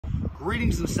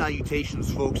Greetings and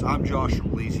salutations, folks. I'm Josh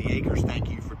from Lazy Acres. Thank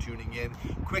you for tuning in.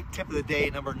 Quick tip of the day,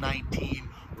 number 19.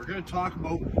 We're going to talk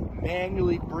about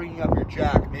manually bringing up your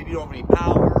jack. Maybe you don't have any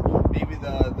power. Maybe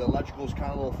the electrical is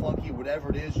kind of a little funky. Whatever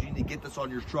it is, you need to get this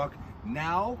on your truck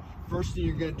now. First thing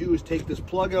you're going to do is take this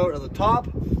plug out of the top.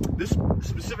 This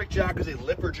specific jack is a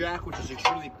lipper jack, which is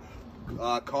extremely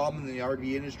common in the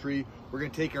RV industry. We're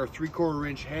going to take our 3/4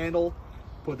 inch handle,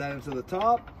 put that into the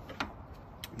top.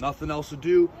 Nothing else to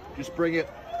do, just bring it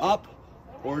up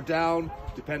or down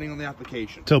depending on the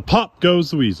application. Till pop goes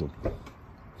the weasel.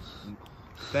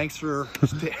 Thanks for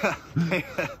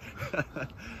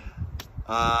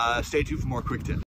stay tuned for more quick tips.